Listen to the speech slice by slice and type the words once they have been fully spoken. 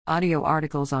Audio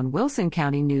articles on Wilson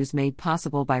County News made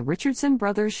possible by Richardson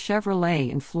Brothers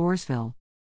Chevrolet in Floresville.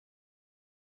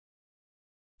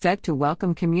 FEC to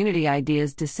welcome community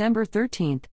ideas December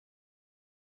 13th.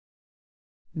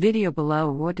 Video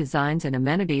below. What designs and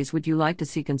amenities would you like to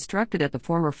see constructed at the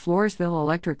former Floresville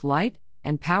Electric Light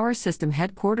and Power System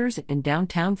headquarters in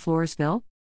downtown Floresville?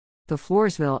 The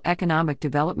Floresville Economic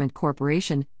Development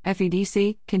Corporation,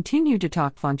 FEDC, continued to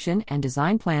talk function and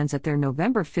design plans at their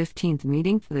November 15th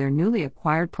meeting for their newly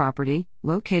acquired property,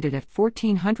 located at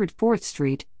 1400 4th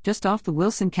Street, just off the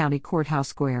Wilson County Courthouse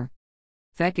Square.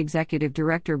 FEC Executive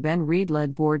Director Ben Reed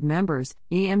led board members,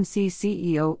 EMC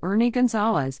CEO Ernie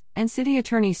Gonzalez, and City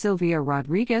Attorney Sylvia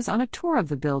Rodriguez on a tour of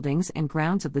the buildings and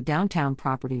grounds of the downtown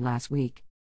property last week.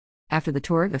 After the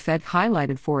tour, the FEC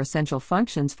highlighted 4 essential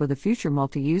functions for the future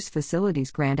multi-use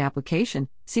facilities grant application.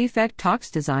 FEC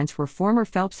talks designs for former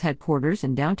Phelps headquarters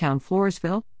in downtown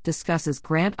Floresville, discusses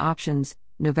grant options,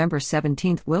 November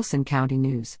 17th. Wilson County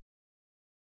News.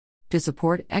 To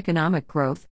support economic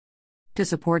growth. To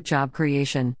support job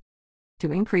creation.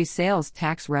 To increase sales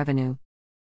tax revenue.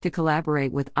 To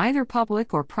collaborate with either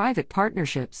public or private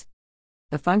partnerships.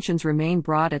 The functions remain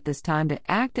broad at this time to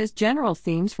act as general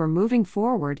themes for moving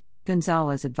forward,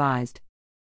 Gonzalez advised.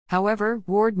 However,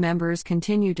 board members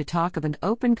continue to talk of an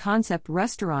open concept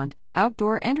restaurant,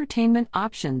 outdoor entertainment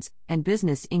options, and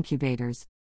business incubators.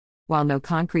 While no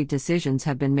concrete decisions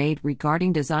have been made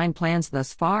regarding design plans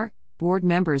thus far, board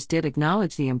members did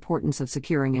acknowledge the importance of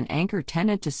securing an anchor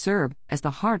tenant to serve as the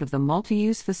heart of the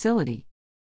multi-use facility.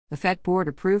 The FEC board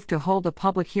approved to hold a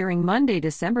public hearing Monday,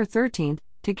 December 13th,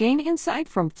 to gain insight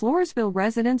from Floresville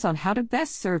residents on how to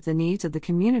best serve the needs of the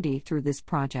community through this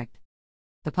project.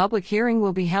 The public hearing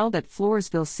will be held at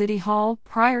Floresville City Hall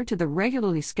prior to the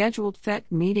regularly scheduled FEC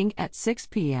meeting at 6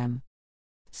 p.m.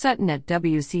 Sutton at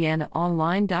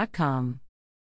WCNonline.com.